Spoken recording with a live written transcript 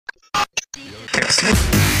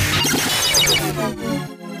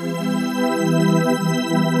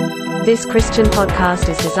This Christian podcast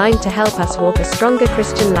is designed to help us walk a stronger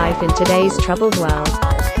Christian life in today's troubled world.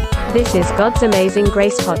 This is God's Amazing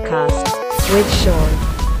Grace Podcast with Sean.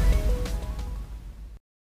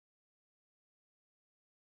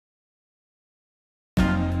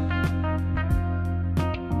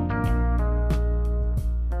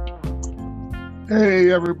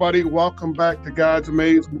 Hey everybody, welcome back to God's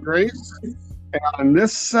Amazing Grace. And on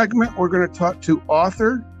this segment, we're going to talk to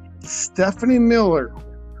author Stephanie Miller,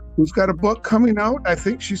 who's got a book coming out, I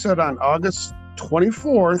think she said on August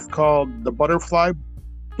 24th, called The Butterfly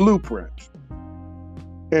Blueprint.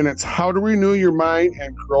 And it's how to renew your mind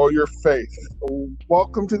and grow your faith. So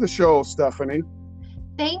welcome to the show, Stephanie.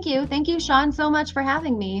 Thank you. Thank you, Sean, so much for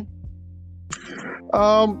having me.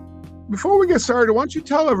 Before we get started, why don't you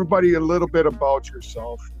tell everybody a little bit about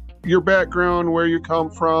yourself, your background, where you come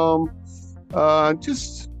from,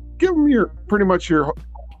 just give them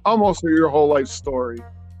almost your whole life story.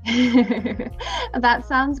 That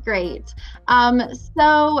sounds great.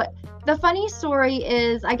 So the funny story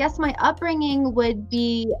is, I guess my upbringing would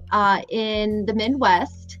be in the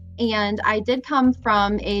Midwest. And I did come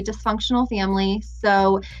from a dysfunctional family,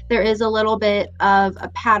 so there is a little bit of a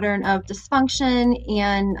pattern of dysfunction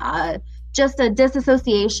and just a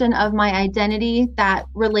disassociation of my identity that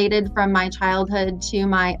related from my childhood to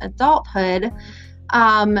my adulthood.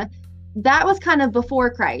 That was kind of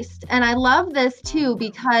before Christ. And I love this too,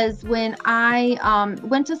 because when I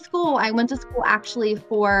went to school actually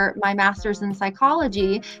for my master's in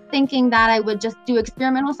psychology, thinking that I would just do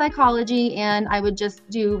experimental psychology and I would just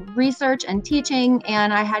do research and teaching.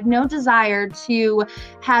 And I had no desire to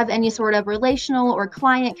have any sort of relational or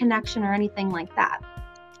client connection or anything like that.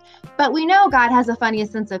 But we know God has a funny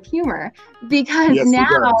sense of humor, because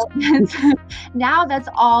now that's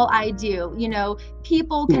all I do. You know,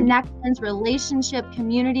 people, connections, relationship,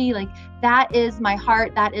 community, like that is my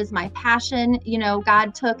heart. That is my passion. You know,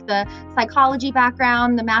 God took the psychology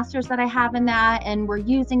background, the master's that I have in that, and we're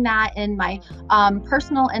using that in my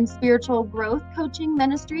personal and spiritual growth coaching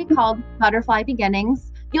ministry called Butterfly Beginnings.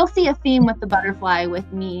 You'll see a theme with the butterfly with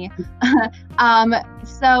me.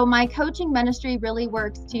 So my coaching ministry really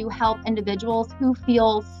works to help individuals who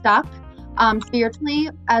feel stuck spiritually,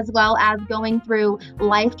 as well as going through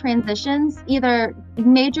life transitions, either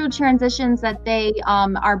major transitions that they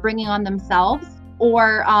are bringing on themselves,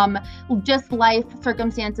 or just life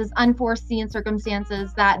circumstances, unforeseen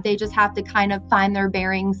circumstances that they just have to kind of find their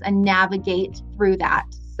bearings and navigate through that.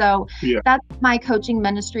 So that's what my coaching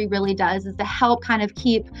ministry really does, is to help kind of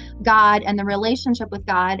keep God and the relationship with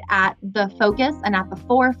God at the focus and at the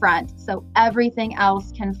forefront, so everything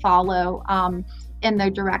else can follow in their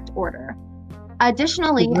direct order.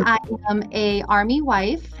 Additionally, I am a Army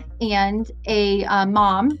wife and a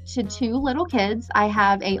mom to two little kids. I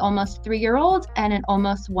have a almost 3-year-old and an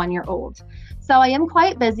almost 1-year-old. So I am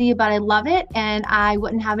quite busy, but I love it, and I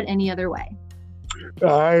wouldn't have it any other way.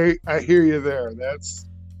 I hear you there.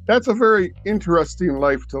 That's a very interesting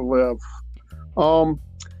life to live.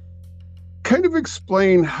 Kind of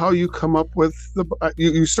explain how you come up with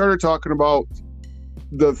you started talking about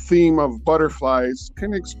the theme of butterflies.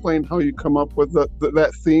 Can you explain how you come up with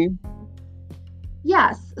that theme?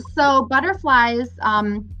 Yes. So butterflies,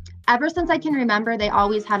 ever since I can remember, they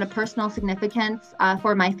always had a personal significance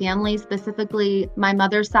for my family, specifically my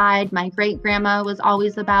mother's side. My great-grandma was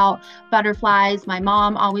always about butterflies. My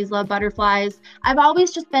mom always loved butterflies. I've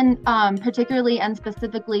always just been particularly and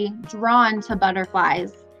specifically drawn to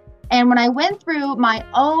butterflies. And when I went through my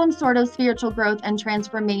own sort of spiritual growth and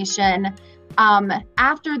transformation,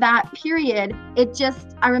 after that period,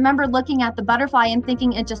 I remember looking at the butterfly and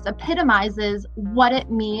thinking it just epitomizes what it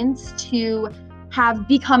means to have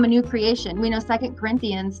become a new creation. We know 2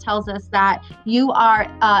 Corinthians tells us that you are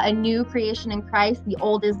a new creation in Christ. The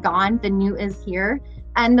old is gone, the new is here.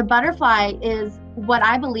 And the butterfly is what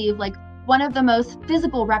I believe, like, one of the most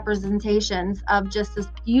physical representations of just this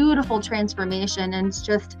beautiful transformation. And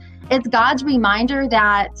it's God's reminder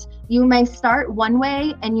that you may start one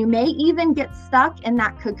way and you may even get stuck in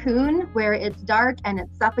that cocoon where it's dark and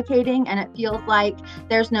it's suffocating and it feels like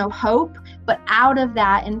there's no hope. But out of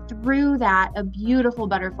that and through that, a beautiful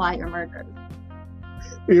butterfly emerges.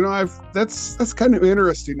 You know, that's kind of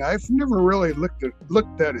interesting. I've never really looked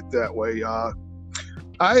at it that way.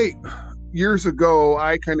 Years ago,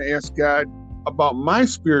 I kind of asked God about my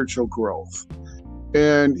spiritual growth,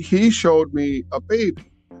 and He showed me a baby.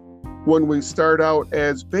 When we start out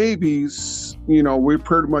as babies, you know, we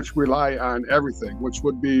pretty much rely on everything, which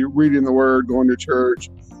would be reading the Word, going to church,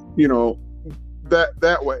 you know,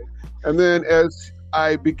 that way. And then as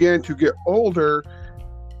I began to get older,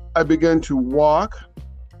 I began to walk,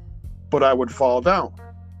 but I would fall down.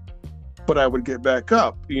 But I would get back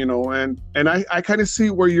up, and I kind of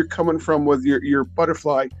see where you're coming from with your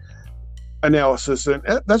butterfly analysis, and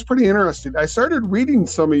that's pretty interesting. I started reading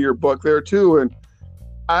some of your book there too, and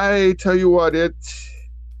I tell you what, it's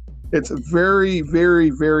very,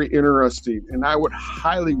 very, very interesting, and I would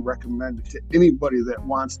highly recommend it to anybody that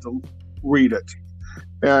wants to read it.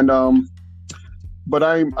 And but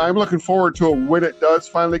I'm looking forward to it when it does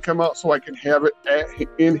finally come out, so I can have it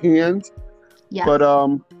in hand. Yeah. But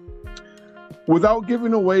without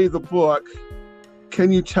giving away the book,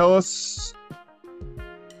 can you tell us?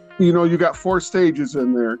 You got 4 stages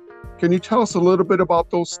in there. Can you tell us a little bit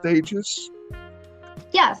about those stages?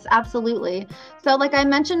 Yes, absolutely. So like I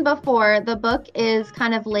mentioned before, the book is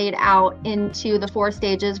kind of laid out into the 4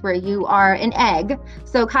 stages where you are an egg.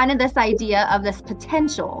 So kind of this idea of this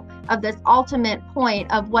potential, of this ultimate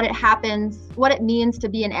point of what it means to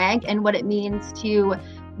be an egg and what it means to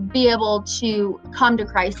be able to come to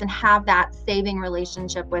Christ and have that saving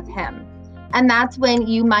relationship with him. And that's when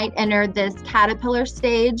you might enter this caterpillar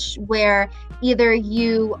stage where either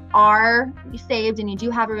you are saved and you do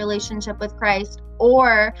have a relationship with Christ,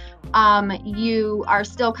 or you are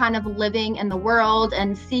still kind of living in the world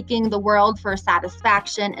and seeking the world for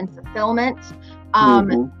satisfaction and fulfillment.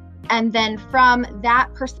 And then from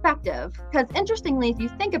that perspective, because interestingly, if you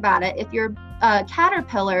think about it, if you're a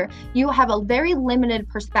caterpillar, you have a very limited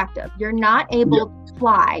perspective. You're not able to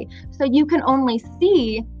fly. So you can only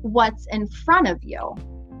see what's in front of you.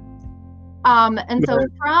 And so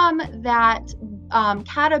from that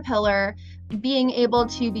caterpillar being able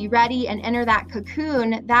to be ready and enter that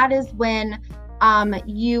cocoon, that is when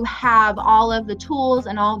you have all of the tools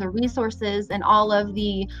and all the resources and all of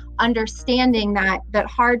the understanding that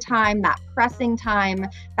hard time, that pressing time,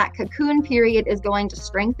 that cocoon period is going to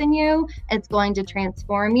strengthen you, it's going to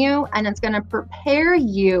transform you, and it's going to prepare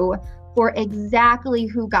you for exactly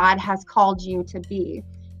who God has called you to be.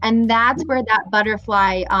 And that's where that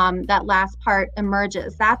butterfly, that last part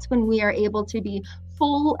emerges. That's when we are able to be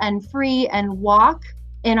full and free and walk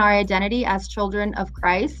in our identity as children of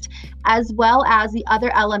Christ, as well as the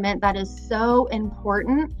other element that is so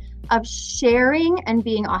important of sharing and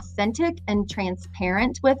being authentic and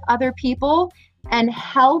transparent with other people and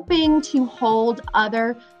helping to hold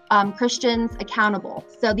other Christians accountable.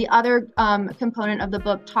 So the other component of the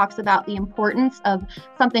book talks about the importance of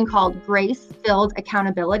something called grace-filled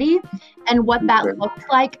accountability and what that looks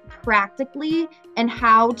like practically and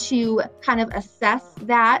how to kind of assess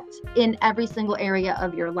that in every single area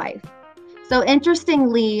of your life. So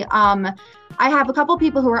interestingly, I have a couple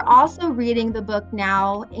people who are also reading the book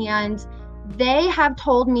now, and they have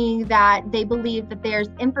told me that they believe that there's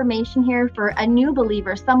information here for a new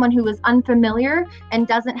believer, someone who is unfamiliar and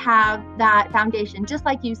doesn't have that foundation, just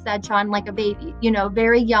like you said, Sean, like a baby,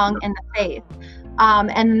 very young in the faith.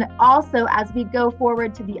 And also, as we go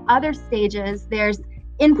forward to the other stages, there's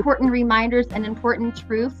important reminders and important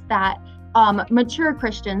truths that mature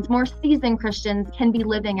Christians, more seasoned Christians can be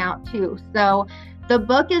living out too. So the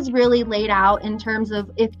book is really laid out in terms of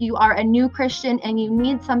if you are a new Christian and you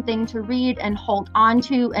need something to read and hold on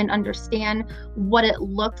to and understand what it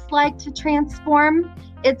looks like to transform,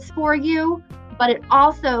 it's for you. But it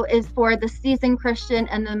also is for the seasoned Christian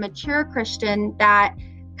and the mature Christian that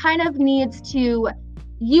kind of needs to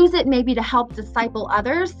use it maybe to help disciple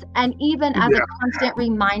others and even as a constant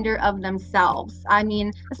reminder of themselves. I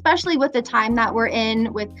mean, especially with the time that we're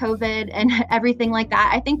in with COVID and everything like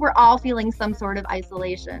that, I think we're all feeling some sort of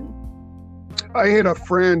isolation. I had a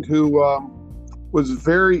friend who was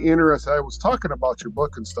very interested. I was talking about your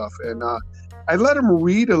book and stuff, and I let him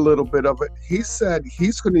read a little bit of it. He said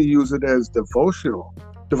he's going to use it as devotional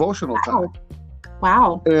time.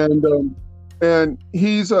 Wow. And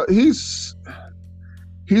he's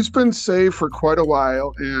been saved for quite a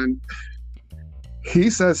while, and he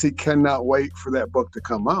says he cannot wait for that book to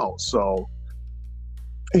come out. So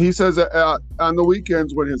he says that on the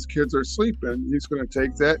weekends when his kids are sleeping, he's going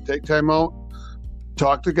to take time out,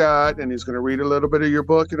 talk to God, and he's going to read a little bit of your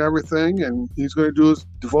book and everything, and he's going to do his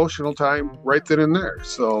devotional time right then and there.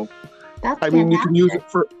 So, that's I mean, you can use it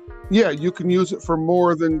for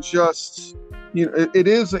more than just, it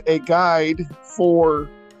is a guide for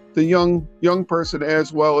the young person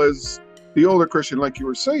as well as the older Christian, like you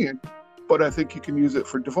were saying, but I think you can use it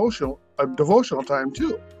for devotional time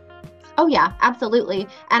too. Oh yeah, absolutely.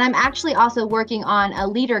 And I'm actually also working on a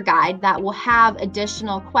leader guide that will have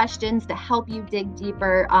additional questions to help you dig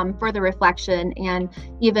deeper, further reflection and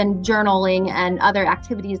even journaling and other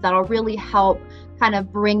activities that'll really help kind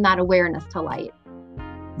of bring that awareness to light.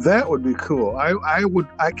 That would be cool. I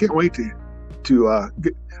can't wait to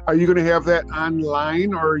get. Are you going to have that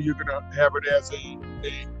online, or are you going to have it as a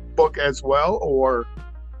book as well, or?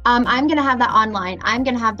 I'm going to have that online. I'm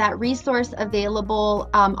going to have that resource available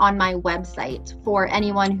on my website for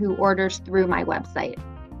anyone who orders through my website.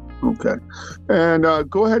 Okay. And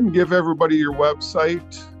go ahead and give everybody your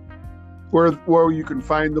website, where you can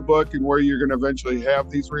find the book and where you're going to eventually have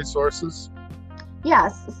these resources.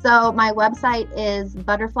 Yes. So my website is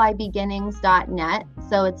butterflybeginnings.net.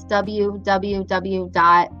 So it's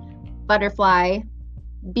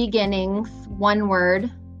www.butterflybeginnings, one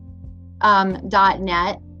word,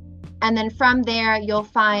 .net. And then from there, you'll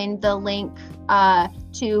find the link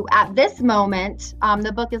to, at this moment,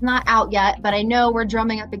 the book is not out yet, but I know we're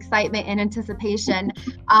drumming up excitement and anticipation.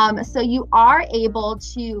 So you are able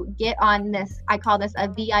to get on this, I call this a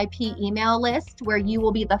VIP email list, where you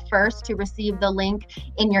will be the first to receive the link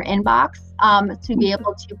in your inbox to be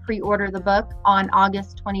able to pre-order the book on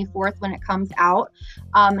August 24th when it comes out.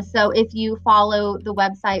 So if you follow the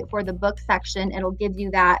website for the book section, it'll give you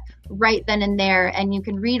that right then and there, and you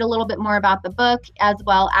can read a little bit more about the book, as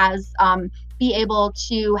well as be able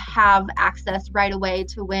to have access right away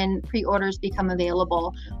to when pre-orders become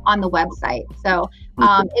available on the website. So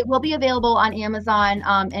it will be available on Amazon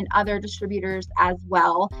and other distributors as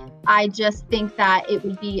well. I just think that it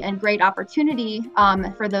would be a great opportunity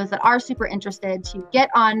for those that are super interested to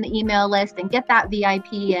get on the email list and get that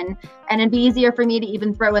VIP, and it'd be easier for me to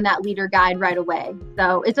even throw in that leader guide right away.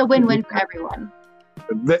 So it's a win-win for everyone.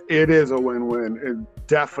 It is a win-win. It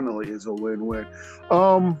definitely is a win-win.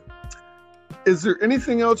 Is there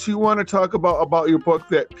anything else you want to talk about your book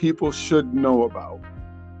that people should know about?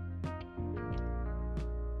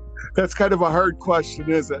 That's kind of a hard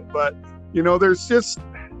question, isn't it? But, there's just,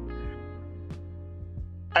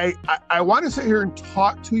 I want to sit here and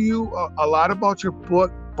talk to you a lot about your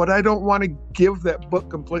book, but I don't want to give that book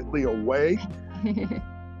completely away.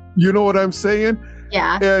 You know what I'm saying?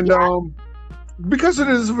 Yeah. And because it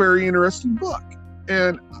is a very interesting book.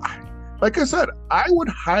 And like I said, I would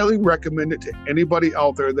highly recommend it to anybody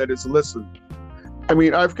out there that is listening. I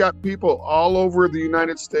mean, I've got people all over the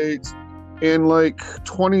United States and like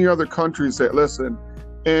 20 other countries that listen.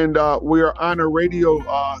 And we are on a radio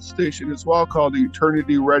station as well called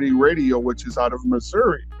Eternity Ready Radio, which is out of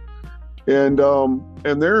Missouri. And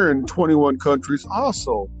they're in 21 countries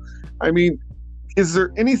also. I mean, is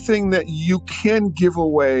there anything that you can give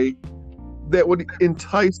away that would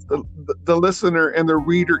entice the listener and the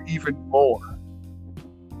reader even more?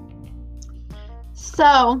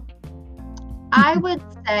 So I would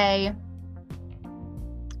say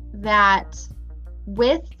that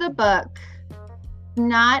with the book,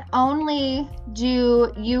 not only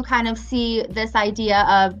do you kind of see this idea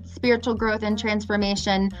of spiritual growth and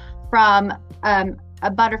transformation from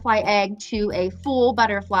a butterfly egg to a full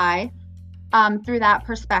butterfly through that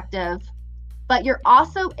perspective, but you're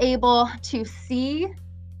also able to see,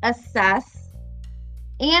 assess,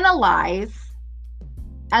 analyze,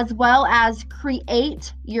 as well as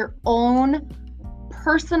create your own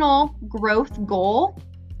personal growth goal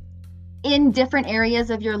in different areas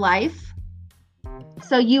of your life.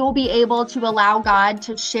 So you will be able to allow God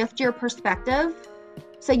to shift your perspective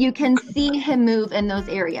so you can see Him move in those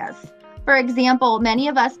areas. For example, many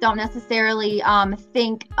of us don't necessarily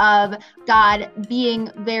think of God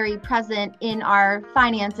being very present in our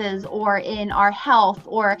finances or in our health,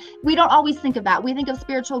 or we don't always think of that. We think of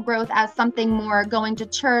spiritual growth as something more going to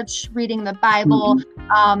church, reading the Bible,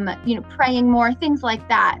 praying more, things like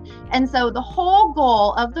that. And so the whole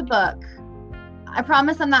goal of the book, I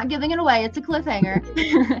promise I'm not giving it away, it's a cliffhanger,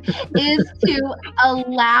 is to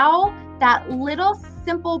allow that little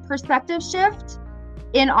simple perspective shift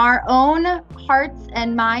in our own hearts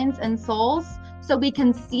and minds and souls so we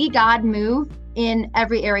can see God move in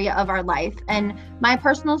every area of our life. And my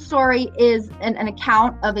personal story is an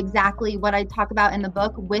account of exactly what I talk about in the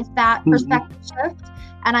book with that perspective shift.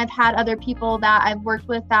 And I've had other people that I've worked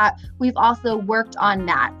with that we've also worked on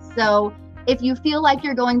that. So if you feel like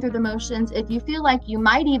you're going through the motions, if you feel like you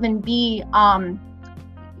might even be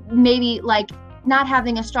maybe like not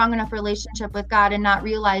having a strong enough relationship with God and not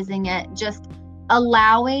realizing it, just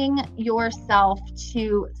allowing yourself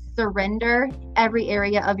to surrender every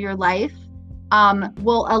area of your life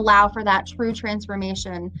will allow for that true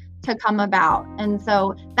transformation to come about. And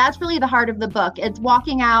so that's really the heart of the book. It's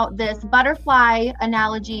walking out this butterfly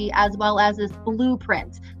analogy as well as this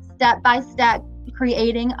blueprint, step by step,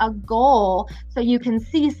 creating a goal so you can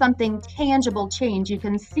see something tangible change. You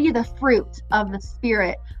can see the fruit of the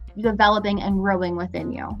Spirit developing and growing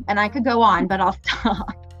within you. And I could go on, but I'll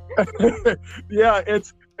stop. Yeah,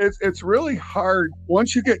 it's it's really hard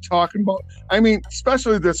once you get talking about. I mean,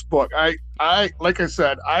 especially this book. I like I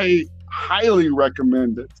said, I highly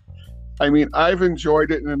recommend it. I mean, I've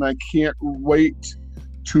enjoyed it, and I can't wait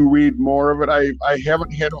to read more of it. I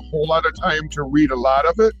haven't had a whole lot of time to read a lot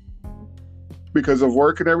of it because of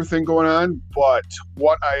work and everything going on. But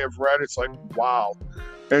what I have read, it's like, wow.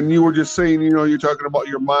 And you were just saying, you're talking about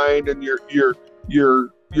your mind and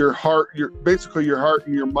your heart, basically your heart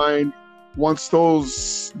and your mind. Once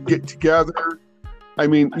those get together, I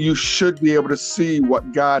mean, you should be able to see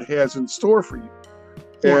what God has in store for you.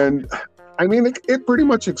 Yeah. And I mean, it pretty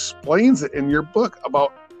much explains it in your book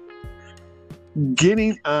about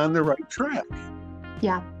getting on the right track.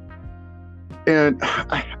 Yeah. And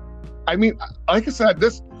I mean, like I said,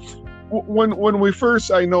 this when we first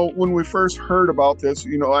heard about this,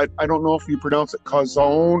 I don't know if you pronounce it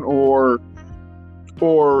Kazone or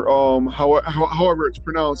however it's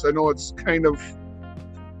pronounced. I know it's kind of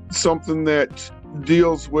something that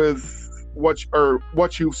deals with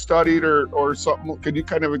what you've studied or something. Could you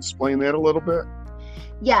kind of explain that a little bit?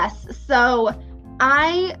 Yes. So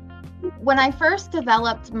when I first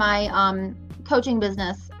developed my coaching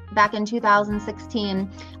business back in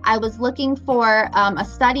 2016, I was looking for a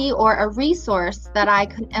study or a resource that I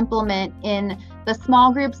could implement in the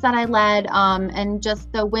small groups that I led and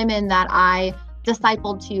just the women that I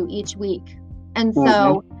discipled to each week. And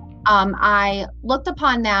so I looked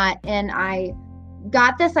upon that, and I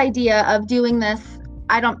got this idea of doing this.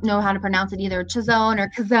 I don't know how to pronounce it either, Chazone or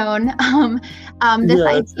Kazone.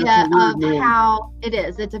 Idea of how it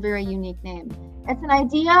is. It's a very unique name. It's an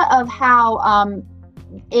idea of how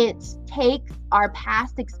it takes our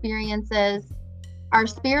past experiences, our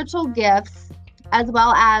spiritual gifts, as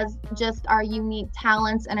well as just our unique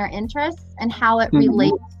talents and our interests, and how it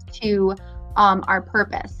relates to our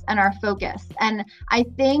purpose and our focus. And I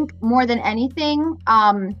think more than anything,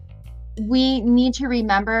 we need to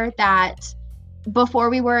remember that before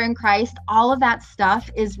we were in Christ, all of that stuff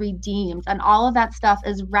is redeemed and all of that stuff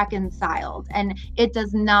is reconciled, and it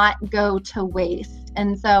does not go to waste.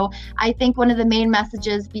 And so I think one of the main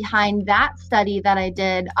messages behind that study that I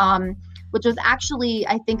did, which was actually,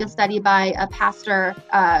 I think, a study by a pastor,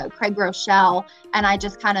 Craig Groeschel, and I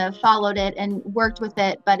just kind of followed it and worked with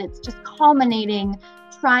it, but it's just culminating,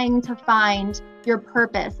 trying to find your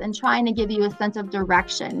purpose and trying to give you a sense of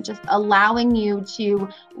direction, just allowing you to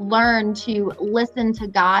learn to listen to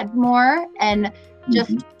God more and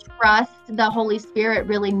just trust the Holy Spirit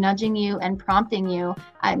really nudging you and prompting you.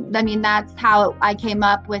 I mean, that's how I came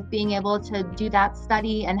up with being able to do that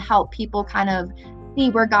study and help people kind of see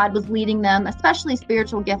where God was leading them, especially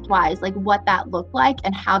spiritual gift wise, like what that looked like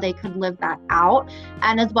and how they could live that out.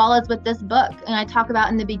 And as well as with this book, and I talk about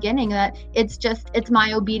in the beginning that it's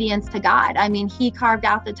my obedience to God. I mean, he carved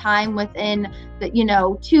out the time within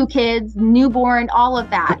the, 2 kids, newborn, all of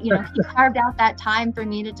that, he carved out that time for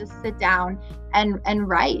me to just sit down and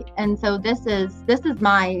write. And so this is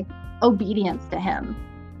my obedience to him.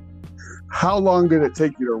 How long did it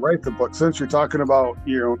take you to write the book? Since you're talking about,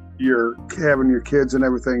 you're having your kids and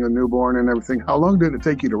everything, a newborn and everything, how long did it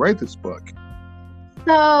take you to write this book?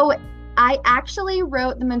 So I actually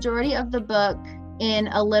wrote the majority of the book in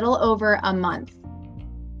a little over a month.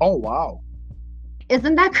 Oh, wow.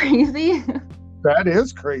 Isn't that crazy? That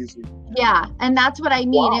is crazy. Yeah, and that's what I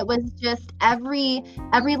mean. Wow. It was just every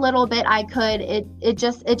little bit I could. It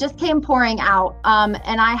just came pouring out.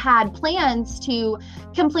 And I had plans to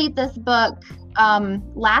complete this book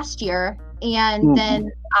last year, and then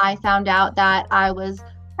I found out that I was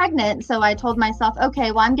pregnant. So I told myself,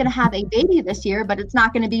 okay, well, I'm going to have a baby this year, but it's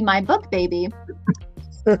not going to be my book baby.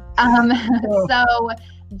 So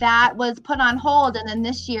that was put on hold, and then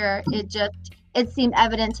this year it seemed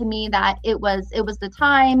evident to me that it was the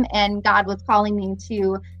time, and God was calling me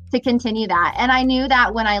to continue that. And I knew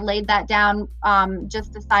that when I laid that down,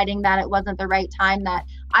 just deciding that it wasn't the right time, that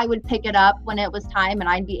I would pick it up when it was time and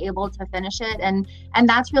I'd be able to finish it. And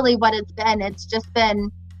that's really what it's been. It's just been,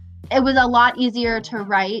 it was a lot easier to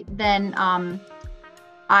write than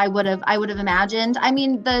I would have imagined. I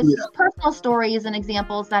mean, the personal stories and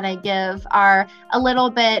examples that I give are a little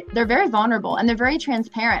bit, they're very vulnerable and they're very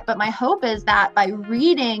transparent. But my hope is that by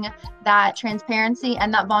reading that transparency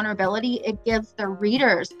and that vulnerability, it gives the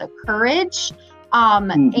readers the courage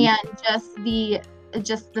and just the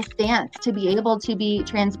stance to be able to be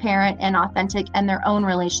transparent and authentic in their own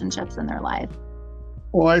relationships in their life.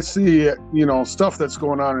 Well, I see, stuff that's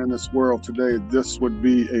going on in this world today. This would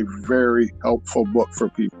be a very helpful book for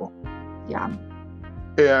people. Yeah.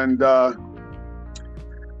 And that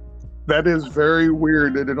is very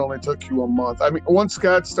weird that it only took you a month. I mean, once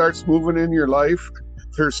God starts moving in your life,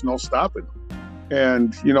 there's no stopping.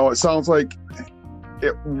 And, it sounds like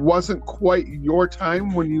it wasn't quite your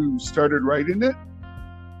time when you started writing it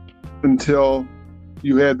until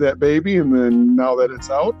you had that baby. And then now that it's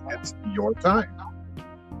out, it's your time.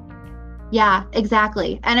 Yeah,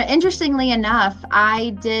 exactly. And interestingly enough,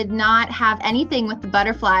 I did not have anything with the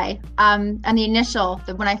butterfly and the initial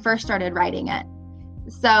when I first started writing it.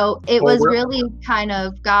 So it was really kind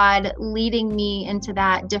of God leading me into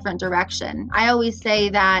that different direction. I always say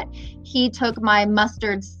that he took my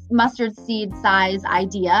mustard seed size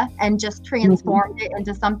idea and just transformed it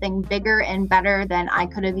into something bigger and better than I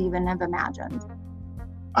could have even have imagined.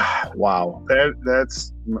 Wow,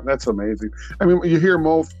 that's amazing. I mean, you hear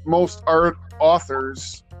most art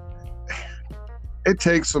authors, it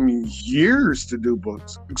takes them years to do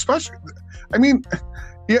books, especially. I mean,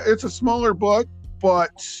 yeah, it's a smaller book,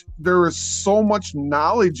 but there is so much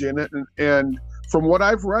knowledge in it, and from what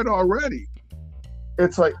I've read already,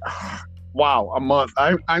 it's like, wow, a month.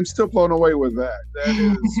 I'm still blown away with that. That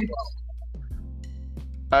is.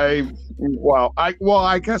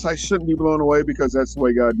 I guess I shouldn't be blown away because that's the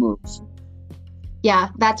way God moves. Yeah,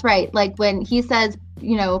 that's right. Like when he says,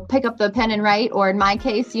 pick up the pen and write, or in my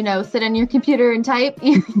case, sit on your computer and type.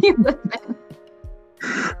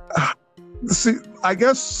 See, I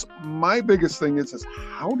guess my biggest thing is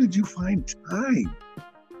how did you find time?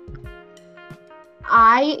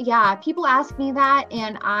 People ask me that,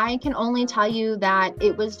 and I can only tell you that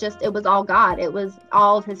it was all God. It was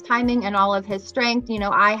all of his timing and all of his strength.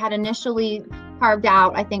 I had initially carved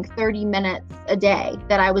out, I think, 30 minutes a day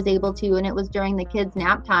that I was able to, and it was during the kids'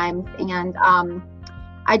 nap times. And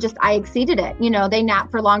I exceeded it. They nap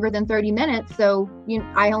for longer than 30 minutes. So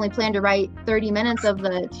I only planned to write 30 minutes of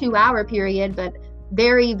the 2-hour period, but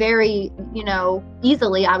very, very,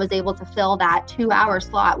 easily I was able to fill that 2-hour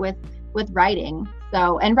slot with writing.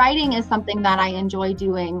 So, and writing is something that I enjoy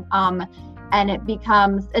doing. And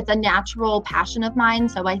it's a natural passion of mine.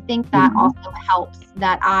 So I think that also helps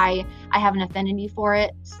that I have an affinity for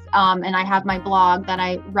it. And I have my blog that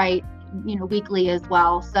I write, weekly as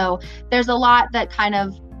well. So there's a lot that kind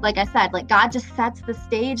of, like I said, like God just sets the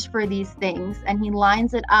stage for these things and he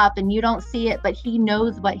lines it up and you don't see it, but he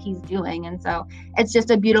knows what he's doing. And so it's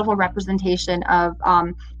just a beautiful representation of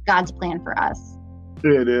God's plan for us.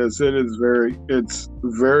 It is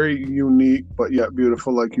very unique, but yet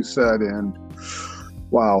beautiful, like you said. And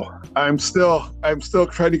wow, I'm still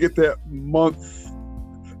trying to get that month.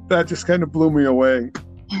 That just kind of blew me away.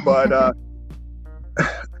 But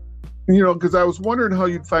because I was wondering how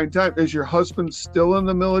you'd find time. Is your husband still in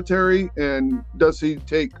the military, and does he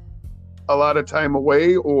take a lot of time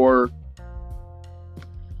away, or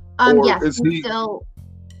yes,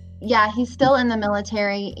 he's still in the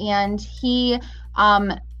military, and he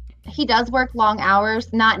does work long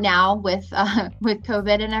hours, not now with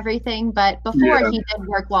COVID and everything, but before he did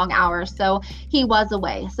work long hours. So he was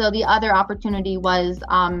away. So the other opportunity was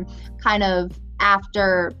kind of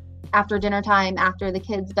after dinner time, after the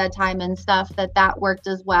kids' bedtime and stuff, that worked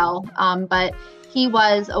as well. But he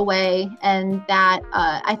was away, and that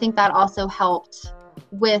I think that also helped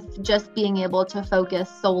with just being able to focus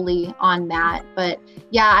solely on that. But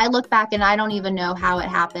yeah, I look back and I don't even know how it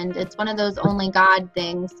happened. It's one of those only God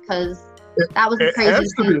things, because that was a crazy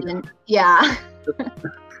season. Yeah.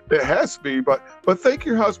 It has to be, but thank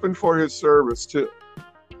your husband for his service too.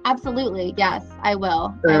 Absolutely. Yes, I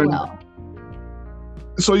will.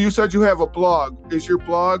 So you said you have a blog. Is your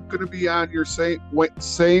blog going to be on your same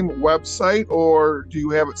website, or do you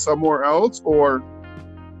have it somewhere else, or?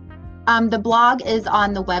 The blog is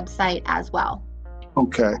on the website as well.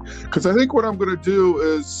 Okay, because I think what I'm going to do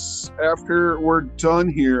is, after we're done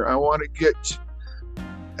here, I want to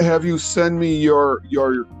have you send me your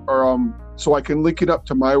so I can link it up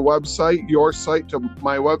to my website, your site to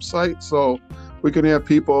my website, so we can have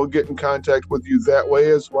people get in contact with you that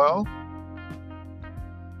way as well.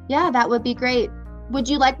 Yeah, that would be great. Would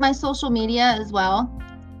you like my social media as well?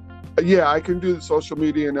 Yeah, I can do the social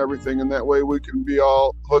media and everything, and that way we can be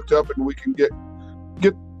all hooked up and we can get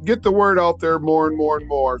the word out there more and more and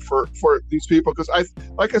more for these people. Because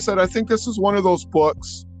like I said, I think this is one of those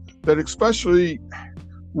books that, especially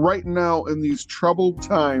right now in these troubled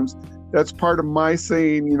times, that's part of my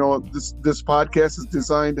saying, this podcast is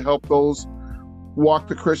designed to help those walk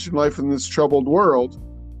the Christian life in this troubled world.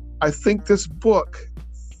 I think this book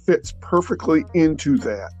fits perfectly into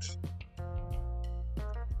that,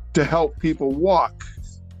 to help people walk,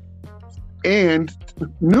 and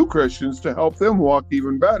new Christians to help them walk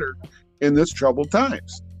even better in this troubled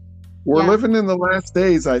times. We're living in the last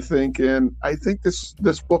days, I think, and I think this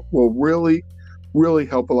book will really, really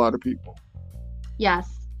help a lot of people.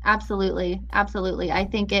 Yes, Absolutely. Absolutely. I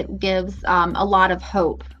think it gives a lot of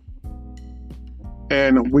hope.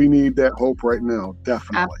 And we need that hope right now,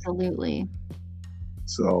 definitely. Absolutely.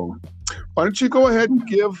 So why don't you go ahead and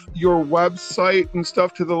give your website and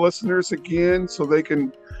stuff to the listeners again so they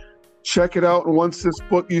can check it out. And once this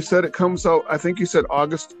book, you said it comes out, I think you said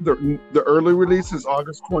August, the early release is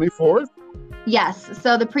August 24th? Yes.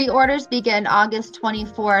 So the pre-orders begin August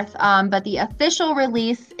 24th, but the official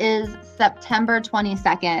release is September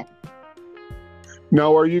 22nd.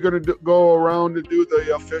 Now, are you going to go around to do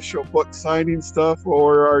the official book signing stuff,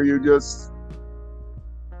 or are you just,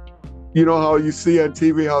 you know how you see on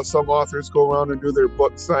TV how some authors go around and do their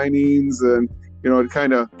book signings and, you know, to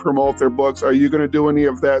kind of promote their books? Are you going to do any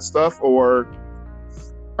of that stuff, or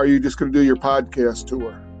are you just going to do your podcast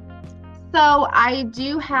tour? So I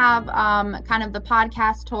do have kind of the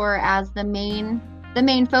podcast tour as the main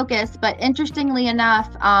focus, but interestingly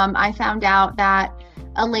enough, I found out that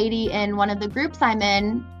a lady in one of the groups I'm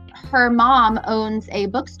in, her mom owns a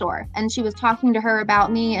bookstore, and she was talking to her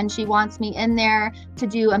about me, and she wants me in there to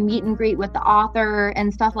do a meet and greet with the author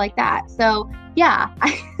and stuff like that. So yeah,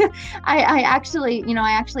 I actually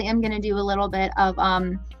am going to do a little bit of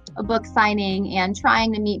a book signing and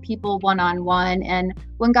trying to meet people one-on-one. And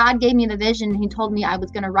when God gave me the vision, he told me I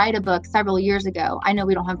was going to write a book several years ago. I know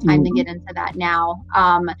we don't have time to get into that now.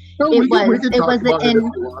 It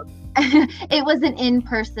was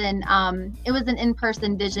an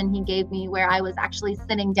in-person vision he gave me, where I was actually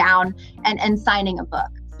sitting down and signing a book.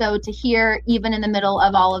 So to hear, even in the middle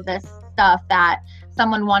of all of this stuff, that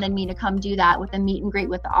someone wanted me to come do that with a meet and greet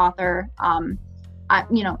with the author, I'm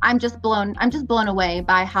just blown away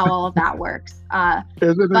by how all of that works.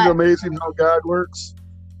 Isn't it amazing how God works?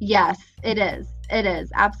 Yes, it is. It is,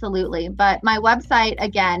 absolutely. But my website,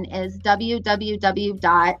 again, is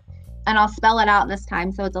www. And I'll spell it out this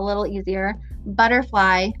time so it's a little easier.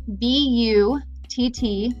 Butterfly, BUTTERFLY,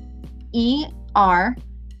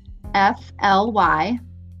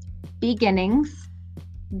 beginnings,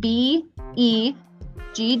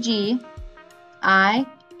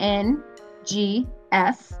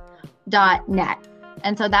 BEGGINGS.net.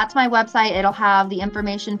 And so that's my website. It'll have the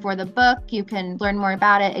information for the book. You can learn more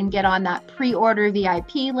about it and get on that pre-order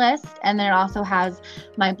VIP list. And then it also has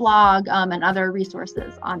my blog and other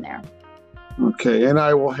resources on there. Okay, and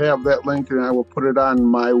I will have that link, and I will put it on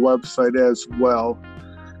my website as well.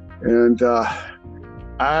 And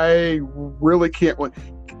I really can't wait.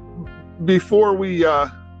 Before we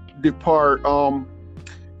depart,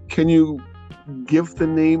 can you give the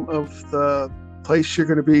name of the place you're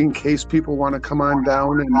going to be in case people want to come on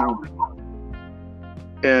down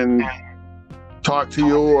and talk to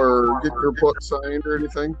you or get your book signed or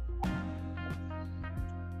anything?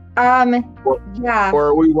 Yeah. Or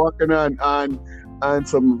are we walking on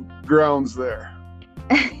some grounds there?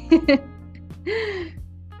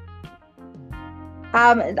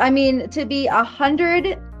 I mean, to be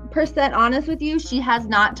 100% honest with you, she has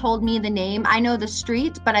not told me the name. I know the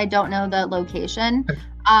street, but I don't know the location.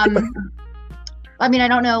 I mean, I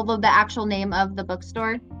don't know the actual name of the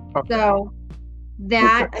bookstore. Okay. So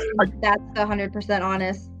that's 100%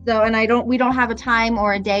 honest. So, and we don't have a time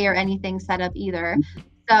or a day or anything set up either.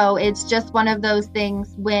 So it's just one of those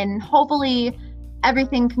things when hopefully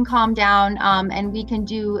everything can calm down, and we can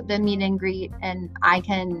do the meet and greet, and I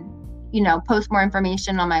can, post more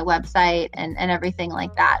information on my website and everything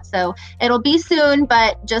like that. So it'll be soon,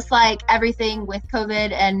 but just like everything with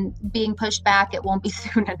COVID and being pushed back, it won't be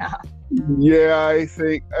soon enough. Yeah, I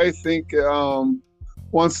think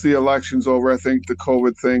once the election's over, I think the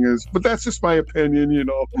COVID thing is, but that's just my opinion,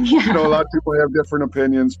 Yeah. A lot of people have different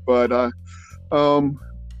opinions, but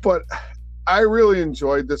I really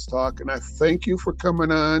enjoyed this talk, and I thank you for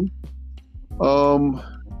coming on.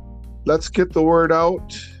 Let's get the word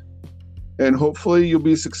out, and hopefully you'll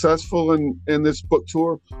be successful in this book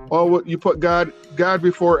tour. Oh, you put God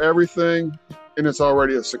before everything, and it's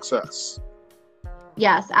already a success.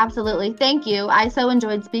 Yes, absolutely. Thank you. I so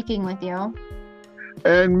enjoyed speaking with you.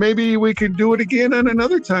 And maybe we could do it again on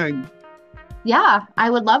another time. Yeah, I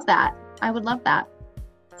would love that.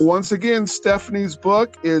 Once again, Stephanie's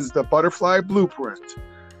book is The Butterfly Blueprint.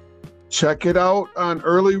 Check it out on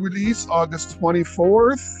early release, August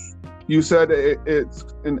 24th. You said it's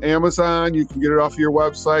in Amazon. You can get it off your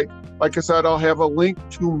website. Like I said, I'll have a link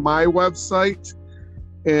to my website.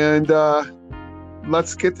 And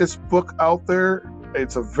let's get this book out there.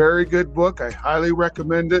 It's a very good book. I highly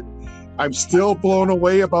recommend it. I'm still blown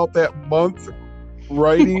away about that month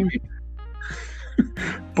writing.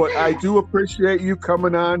 But I do appreciate you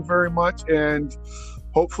coming on very much, and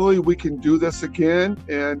hopefully we can do this again.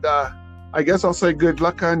 And I guess I'll say good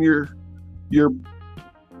luck on your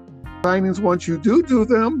signings once you do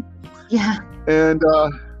them. Yeah. And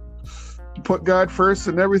put God first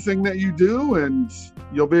in everything that you do, and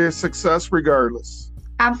you'll be a success regardless.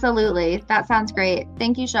 Absolutely. That sounds great.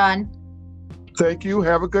 Thank you, Sean. Thank you.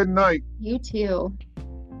 Have a good night. You too.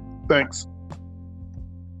 Thanks.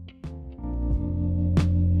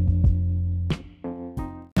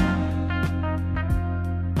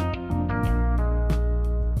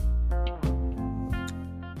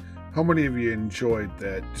 How many of you enjoyed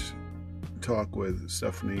that talk with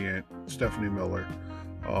Stephanie Miller?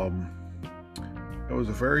 It was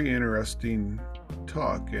a very interesting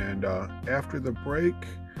talk, and after the break,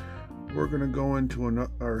 we're going to go into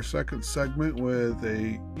our second segment with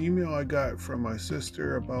a email I got from my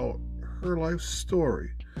sister about her life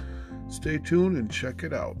story. Stay tuned and check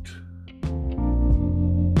it out.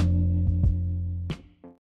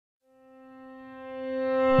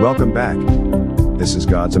 Welcome back. This is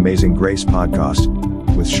God's Amazing Grace Podcast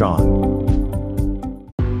with Sean.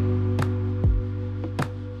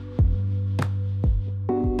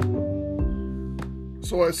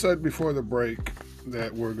 So I said before the break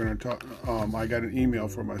that we're going to talk. I got an email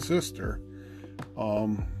from my sister.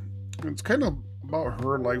 It's kind of about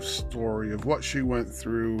her life story of what she went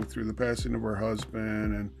through the passing of her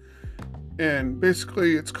husband, and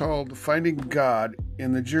basically it's called Finding God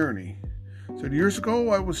in the Journey. So years ago,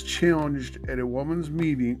 I was challenged at a women's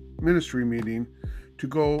ministry meeting to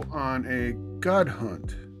go on a God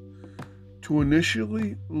hunt, to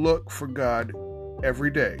initially look for God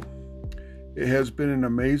every day. It has been an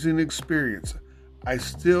amazing experience. I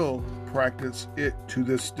still practice it to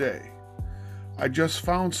this day. I just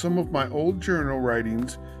found some of my old journal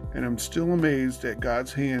writings, and I'm still amazed at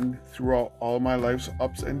God's hand throughout all my life's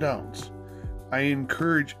ups and downs. I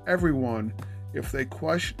encourage everyone, if they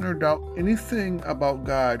question or doubt anything about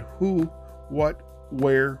God, who, what,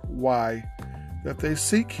 where, why, that they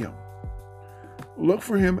seek Him. Look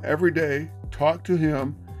for Him every day, talk to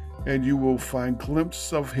Him, and you will find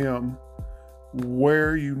glimpses of Him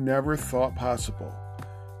where you never thought possible.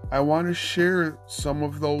 I want to share some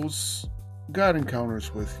of those God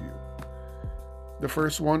encounters with you. The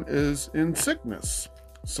first one is in sickness.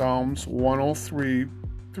 Psalms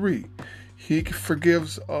 103:3. He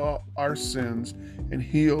forgives our sins and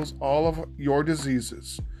heals all of your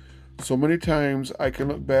diseases. So many times I can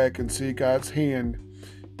look back and see God's hand,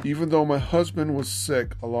 even though my husband was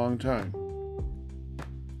sick a long time.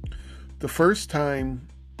 The first time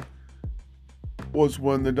was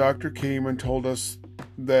when the doctor came and told us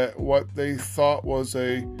that what they thought was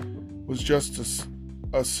just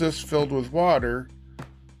a cyst filled with water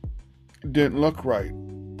didn't look right.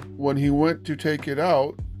 When he went to take it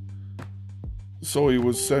out, so he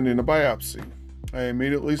was sending a biopsy, I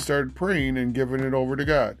immediately started praying and giving it over to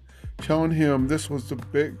God, telling Him this was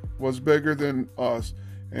bigger than us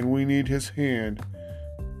and we need His hand.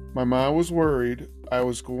 My mom was worried. I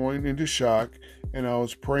was going into shock, and I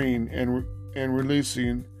was praying and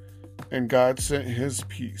releasing, and God sent His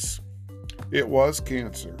peace. It was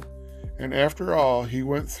cancer, and after all He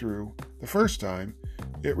went through the first time,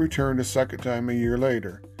 it returned a second time a year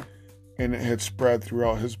later, and it had spread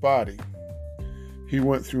throughout his body. He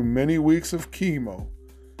went through many weeks of chemo.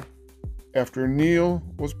 After Neil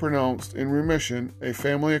was pronounced in remission, a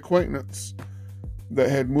family acquaintance that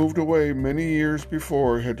had moved away many years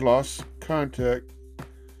before had lost contact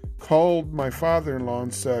called my father-in-law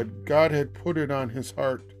and said God had put it on his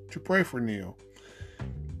heart to pray for Neil,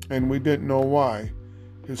 and we didn't know why.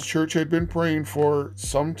 His church had been praying for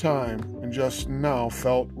some time and just now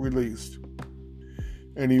felt released,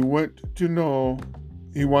 and he wanted to know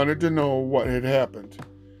what had happened.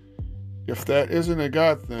 If that isn't a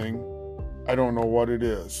God thing, I don't know what it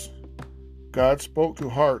is. God spoke to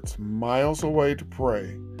hearts miles away to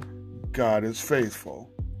pray. God is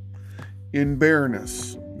faithful. In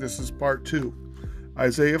barrenness, this is part 2.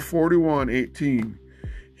 Isaiah 41:18.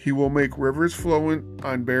 He will make rivers flowing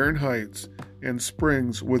on barren heights and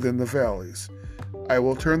springs within the valleys. I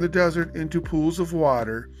will turn the desert into pools of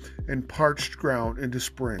water and parched ground into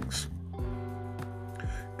springs.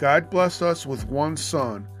 God blessed us with one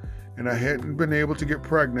son, and I hadn't been able to get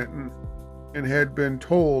pregnant and had been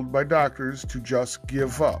told by doctors to just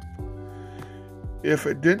give up. If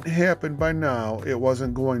it didn't happen by now, it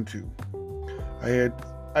wasn't going to.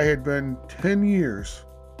 I had been 10 years.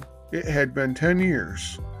 It had been 10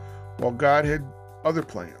 years, while God had other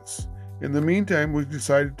plans. In the meantime, we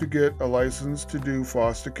decided to get a license to do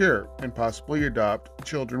foster care and possibly adopt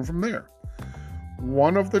children from there.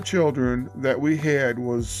 One of the children that we had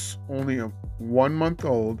was only 1 month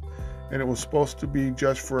old, and it was supposed to be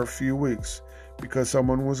just for a few weeks because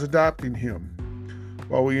someone was adopting him.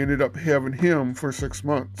 Well, we ended up having him for 6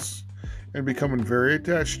 months. and becoming very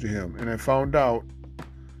attached to him, and I found out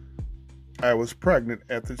I was pregnant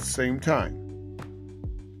at the same time.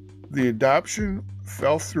 The adoption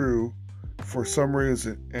fell through for some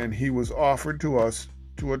reason, and he was offered to us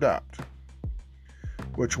to adopt,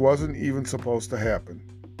 which wasn't even supposed to happen.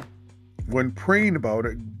 When praying about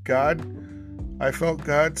it, I felt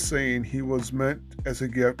God saying he was meant as a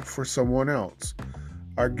gift for someone else.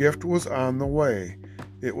 Our gift was on the way.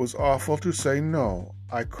 It was awful to say no.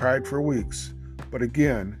 I cried for weeks, but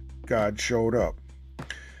again, God showed up.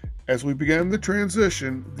 As we began the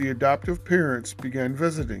transition, the adoptive parents began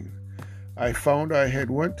visiting. I found I had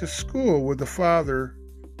went to school with the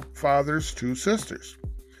father's two sisters.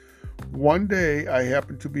 One day, I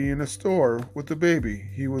happened to be in a store with the baby.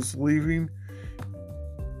 He was leaving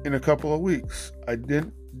in a couple of weeks. I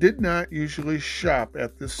did not usually shop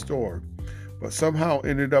at this store, but somehow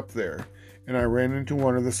ended up there, and I ran into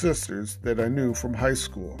one of the sisters that I knew from high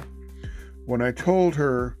school. When I told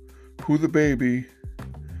her who the baby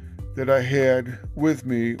that I had with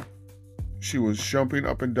me, she was jumping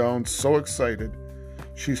up and down, so excited.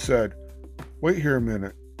 She said, "Wait here a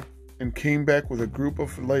minute," and came back with a group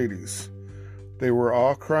of ladies. They were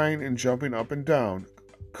all crying and jumping up and down.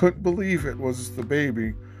 Couldn't believe it was the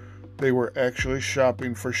baby they were actually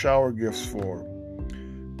shopping for shower gifts for.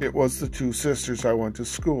 It was the two sisters I went to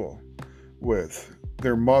school with,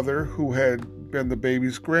 their mother, who had been the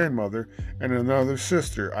baby's grandmother, and another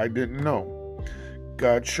sister I didn't know.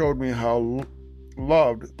 God showed me how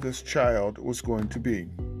loved this child was going to be.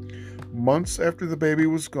 Months after the baby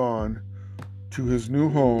was gone to his new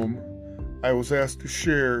home, I was asked to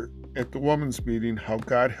share at the women's meeting how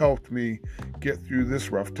God helped me get through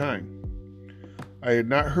this rough time. I had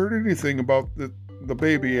not heard anything about the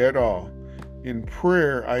baby at all. In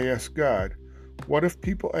prayer, I asked God, what if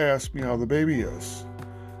people ask me how the baby is?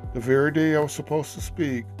 The very day I was supposed to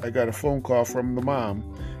speak, I got a phone call from the mom,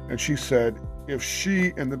 and she said if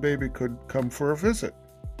she and the baby could come for a visit.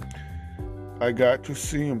 I got to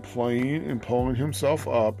see him playing and pulling himself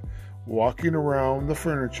up, walking around the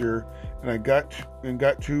furniture, and I got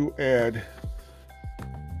to add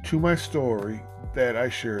to my story that I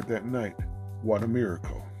shared that night. What a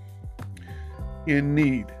miracle. In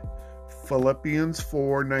need. Philippians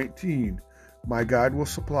 4:19. My God will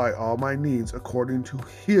supply all my needs according to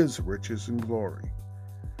his riches and glory.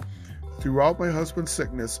 Throughout my husband's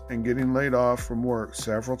sickness and getting laid off from work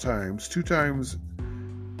several times, 2 times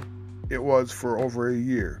it was for over a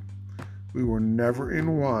year, we were never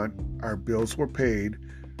in want. Our bills were paid.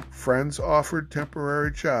 Friends offered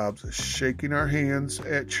temporary jobs, shaking our hands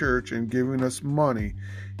at church and giving us money,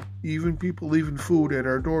 even people leaving food at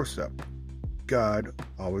our doorstep. God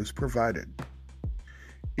always provided.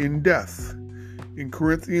 In death. In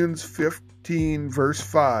Corinthians 15, verse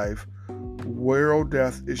 5, where, O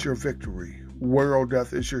death, is your victory? Where, O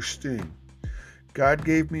death, is your sting? God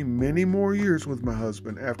gave me many more years with my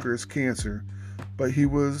husband after his cancer, but he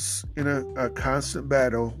was in a constant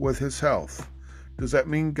battle with his health. Does that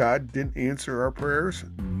mean God didn't answer our prayers?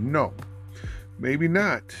 No. Maybe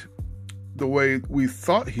not the way we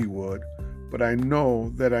thought he would, but I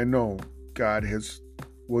know God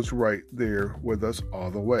was right there with us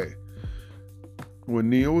all the way. When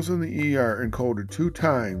Neil was in the ER and coded 2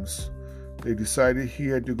 times, they decided he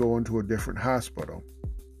had to go into a different hospital.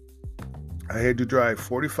 I had to drive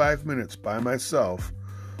 45 minutes by myself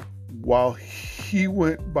while he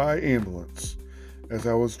went by ambulance. As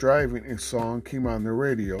I was driving, a song came on the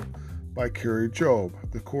radio by Carrie Job.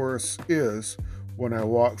 The chorus is, when I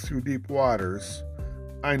walk through deep waters,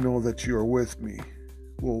 I know that you are with me,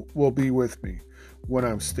 will be with me. When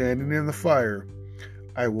I'm standing in the fire,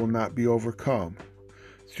 I will not be overcome.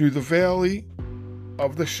 Through the valley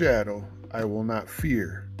of the shadow, I will not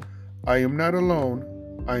fear. I am not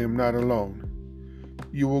alone. I am not alone.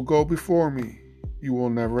 You will go before me. You will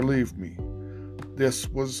never leave me. This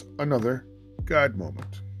was another God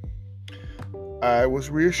moment. I was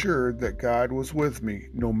reassured that God was with me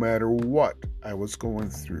no matter what I was going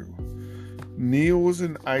through. Neil was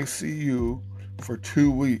in ICU for 2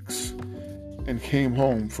 weeks and came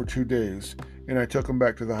home for 2 days, and I took him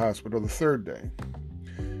back to the hospital the 3rd day.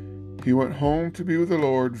 He went home to be with the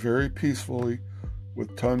Lord very peacefully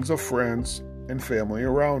with tons of friends and family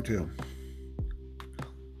around him.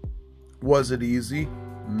 Was it easy?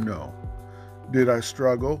 No. Did I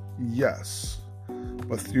struggle? Yes.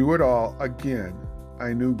 But through it all, again,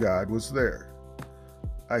 I knew God was there.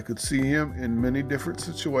 I could see him in many different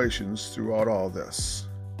situations throughout all this.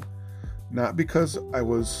 Not because I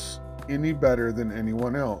was any better than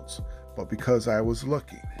anyone else, but because I was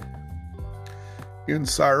looking. In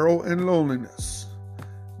sorrow and loneliness.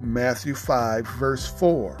 Matthew 5, verse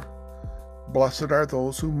 4. Blessed are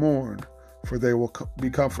those who mourn, for they will be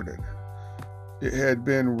comforted. It had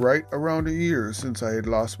been right around a year since I had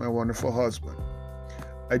lost my wonderful husband.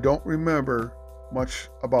 I don't remember much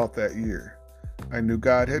about that year. I knew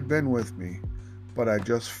God had been with me, but I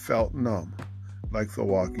just felt numb, like the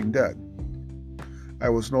Walking Dead. I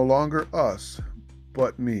was no longer us,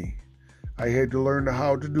 but me. I had to learn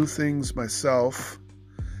how to do things myself,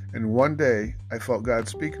 and one day I felt God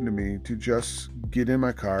speaking to me to just get in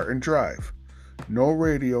my car and drive. No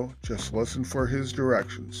radio, just listen for His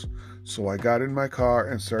directions. So I got in my car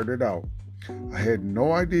and started out. I had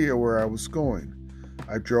no idea where I was going.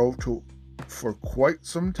 I drove for quite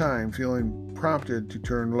some time, feeling prompted to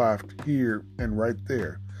turn left here and right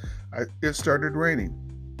there. It started raining.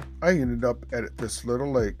 I ended up at this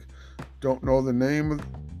little lake. Don't know the name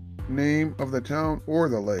of the town or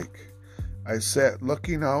the lake. I sat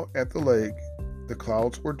looking out at the lake. The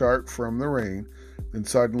clouds were dark from the rain. Then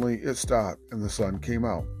suddenly it stopped and the sun came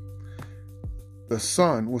out. The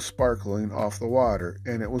sun was sparkling off the water,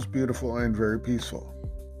 and it was beautiful and very peaceful.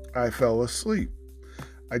 I fell asleep.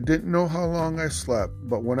 I didn't know how long I slept,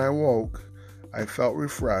 but when I woke, I felt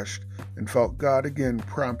refreshed and felt God again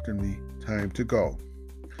prompting me, time to go.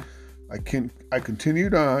 I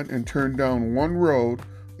continued on and turned down one road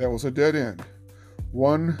that was a dead end,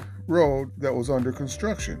 one road that was under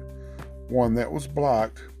construction, one that was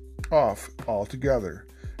blocked off altogether,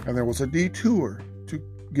 and there was a detour to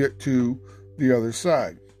get to the other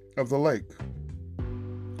side of the lake.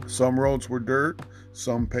 Some roads were dirt,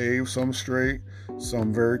 some paved, some straight,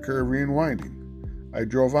 some very curvy and winding. I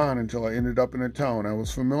drove on until I ended up in a town I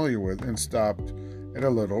was familiar with and stopped at a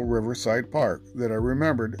little riverside park that I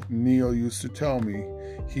remembered Neil used to tell me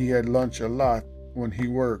he had lunch a lot when he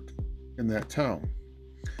worked in that town.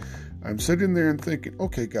 I'm sitting there and thinking,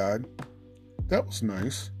 okay, God, that was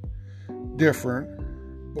nice,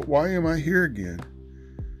 different, but why am I here again?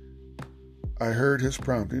 I heard His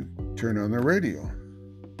prompting, turn on the radio.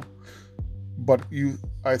 But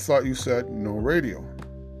I thought you said no radio.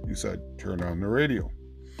 You said turn on the radio.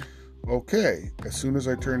 Okay, as soon as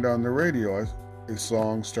I turned on the radio, a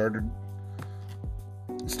song started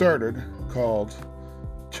called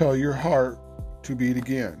Tell Your Heart to Beat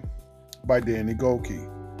Again by Danny Gokey.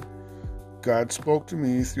 God spoke to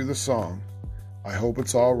me through the song. I hope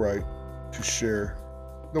it's all right to share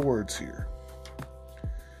the words here.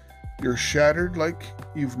 You're shattered like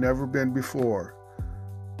you've never been before.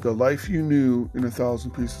 The life you knew in 1,000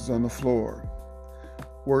 pieces on the floor.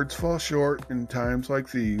 Words fall short in times like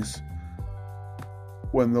these,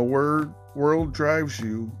 when the world drives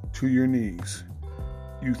you to your knees.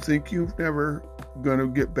 You think you're never gonna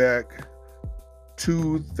get back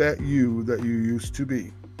to that you used to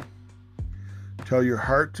be. Tell your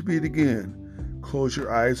heart to beat again. Close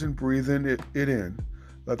your eyes and breathe it in.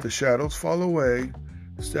 Let the shadows fall away.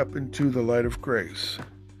 Step into the light of grace.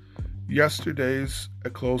 Yesterday's a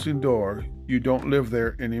closing door. You don't live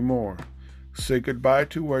there anymore. Say goodbye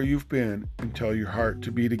to where you've been and tell your heart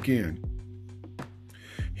to beat again.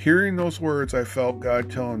 Hearing those words, I felt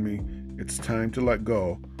God telling me it's time to let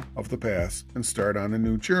go of the past and start on a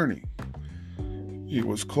new journey. He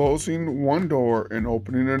was closing one door and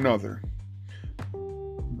opening another.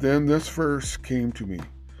 Then this verse came to me.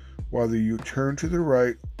 Whether you turn to the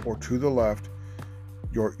right or to the left,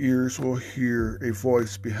 your ears will hear a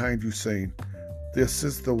voice behind you saying, "This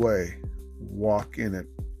is the way, walk in it."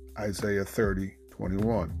 Isaiah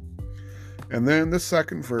 30:21. And then the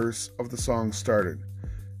second verse of the song started.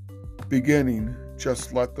 Beginning,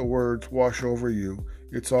 just let the words wash over you.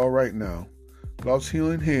 It's all right now. Love's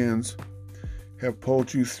healing hands have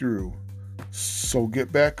pulled you through. So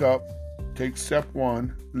get back up, take step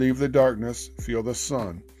one, leave the darkness, feel the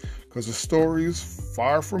sun. Because the story's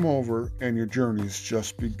far from over and your journey's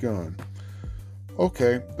just begun.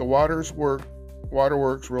 Okay, the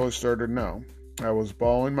waterworks really started now. I was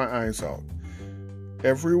bawling my eyes out.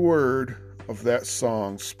 Every word of that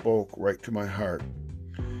song spoke right to my heart.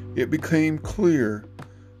 It became clear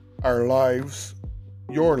our lives,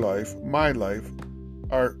 your life, my life,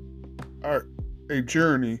 are a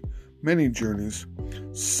journey, many journeys.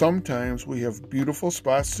 Sometimes we have beautiful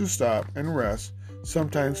spots to stop and rest.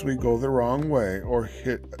 Sometimes we go the wrong way or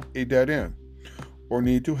hit a dead end or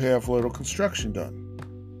need to have little construction done.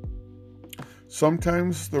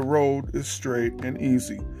 Sometimes the road is straight and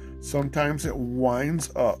easy. Sometimes it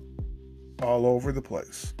winds up all over the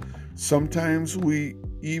place. Sometimes we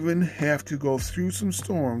even have to go through some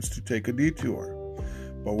storms to take a detour.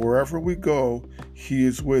 But wherever we go, He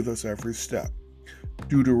is with us every step.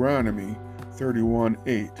 Deuteronomy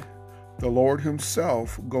 31:8. The Lord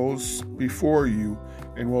Himself goes before you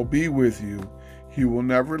and will be with you. He will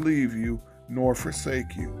never leave you nor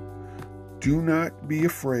forsake you. Do not be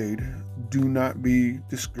afraid. Do not be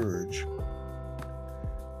discouraged.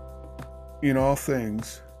 In all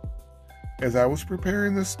things, as I was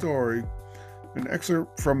preparing this story, an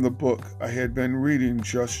excerpt from the book I had been reading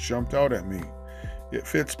just jumped out at me. It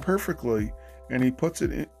fits perfectly, and he puts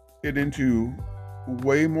it into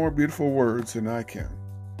way more beautiful words than I can.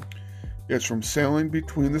 It's from Sailing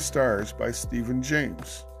Between the Stars by Stephen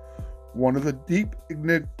James. One of the deep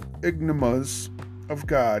enigmas of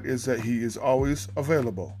God is that he is always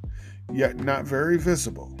available, yet not very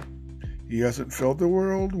visible. He hasn't filled the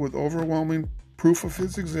world with overwhelming proof of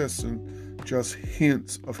his existence, just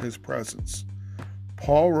hints of his presence.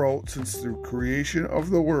 Paul wrote, since the creation of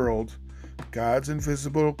the world, God's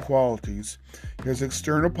invisible qualities, his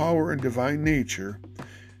external power and divine nature,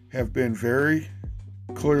 have been very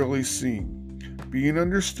clearly seen, being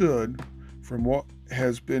understood from what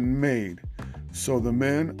has been made, so the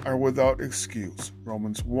men are without excuse.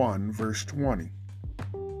 Romans 1, verse 20.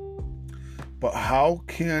 But how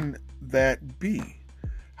can that be?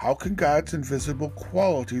 How can God's invisible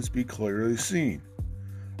qualities be clearly seen?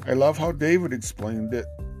 I love how David explained it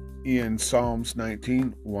in Psalms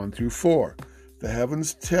 19, 1-4. The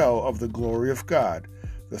heavens tell of the glory of God.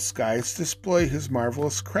 The skies display his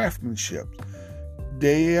marvelous craftsmanship.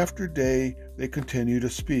 Day after day they continue to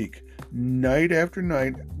speak. Night after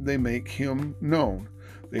night they make him known.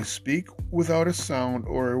 They speak without a sound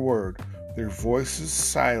or a word. Their voices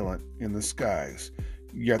silent in the skies.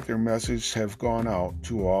 Yet their message have gone out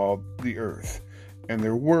to all the earth, and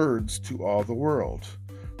their words to all the world.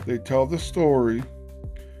 They tell the story,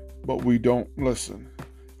 but we don't listen.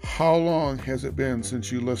 How long has it been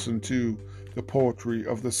since you listened to the poetry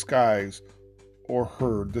of the skies or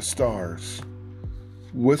heard the stars?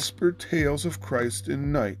 Whispered tales of Christ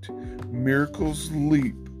in night. Miracles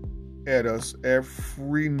leap at us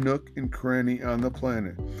every nook and cranny on the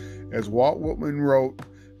planet. As Walt Whitman wrote,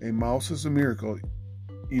 a mouse is a miracle,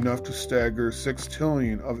 enough to stagger 6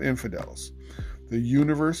 trillion of infidels. The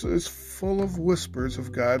universe is full of whispers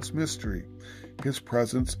of God's mystery, his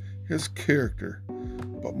presence, his character.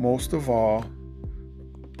 But most of the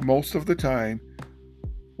time,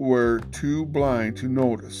 we're too blind to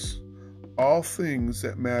notice. All things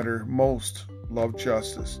that matter most, love,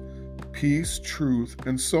 justice, peace, truth,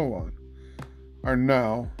 and so on, are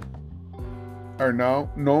now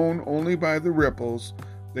known only by the ripples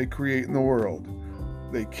they create in the world.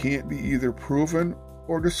 They can't be either proven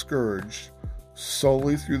or discouraged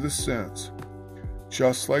solely through the sense.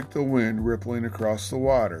 Just like the wind rippling across the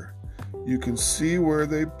water, you can see where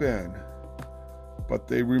they've been, but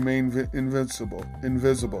they remain invisible.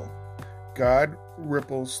 God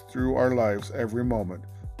ripples through our lives every moment,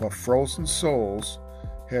 but frozen souls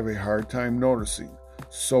have a hard time noticing.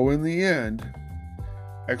 So in the end,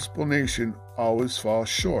 explanation always falls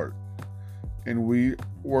short, and we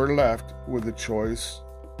were left with a choice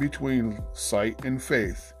between sight and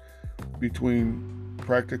faith, between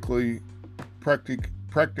practicality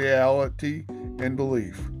and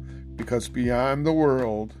belief, because beyond the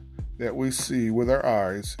world that we see with our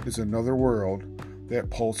eyes is another world that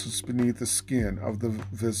pulses beneath the skin of the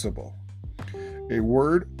visible, a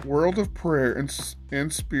world of prayer and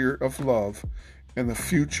spirit of love, and the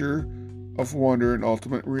future of wonder and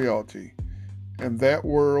ultimate reality. And that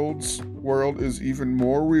world is even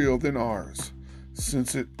more real than ours,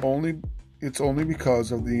 since it's only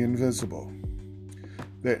because of the invisible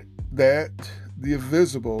that the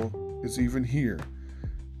invisible is even here.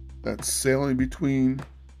 That's Sailing Between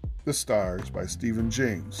the Stars by Stephen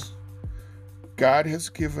James. God has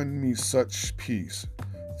given me such peace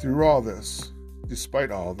through all this,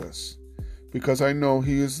 despite all this, because I know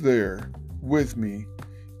he is there with me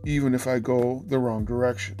even if I go the wrong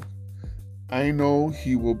direction. I know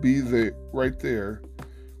he will be right there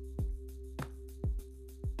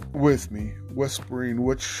with me, whispering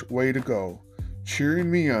which way to go,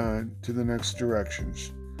 cheering me on to the next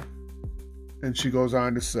directions. And she goes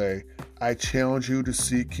on to say, I challenge you to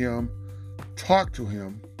seek him, talk to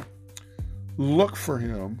him, look for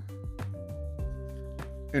him,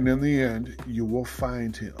 and in the end, you will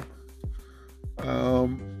find him.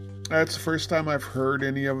 That's the first time I've heard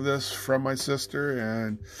any of this from my sister,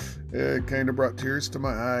 and it kind of brought tears to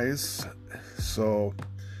my eyes. So,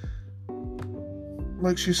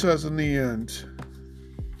 like she says in the end,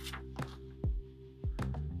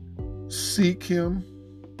 seek him,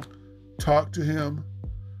 talk to him,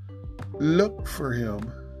 look for him,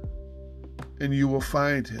 and you will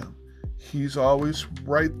find him. He's always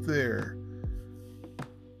right there.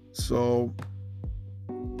 So,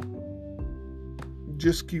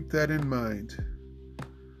 just keep that in mind.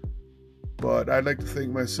 But I'd like to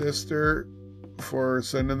thank my sister for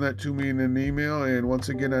sending that to me in an email. And once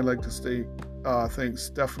again, I'd like to thank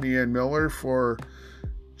Stephanie Ann Miller for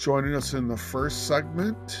joining us in the first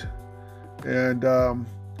segment. And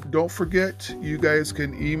don't forget, you guys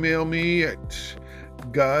can email me at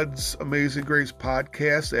God's Amazing Grace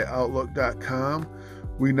Podcast at Outlook.com.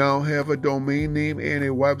 We now have a domain name and a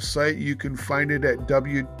website. You can find it at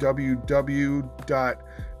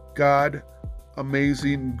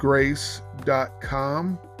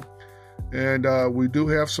www.godamazinggrace.com. And we do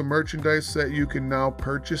have some merchandise that you can now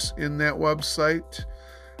purchase in that website.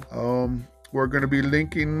 We're going to be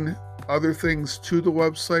linking other things to the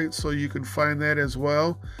website so you can find that as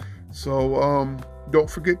well. So don't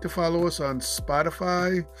forget to follow us on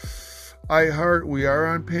Spotify, iHeart. We are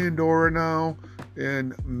on Pandora now,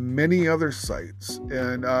 and many other sites.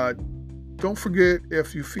 And don't forget,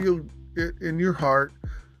 if you feel it in your heart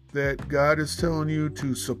that God is telling you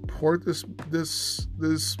to support this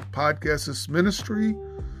podcast, this ministry,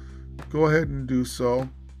 go ahead and do so.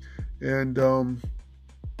 And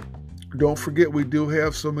don't forget, we do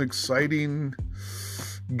have some exciting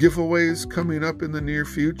giveaways coming up in the near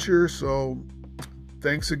future. So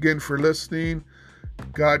thanks again for listening.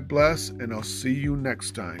 God bless, and I'll see you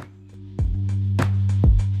next time.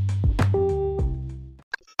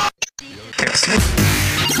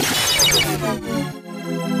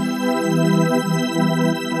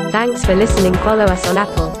 Thanks for listening. Follow us on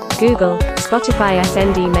Apple, Google, Spotify,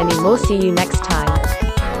 SND, many more. See you next time.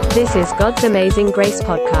 This is God's Amazing Grace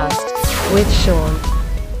Podcast with Sean.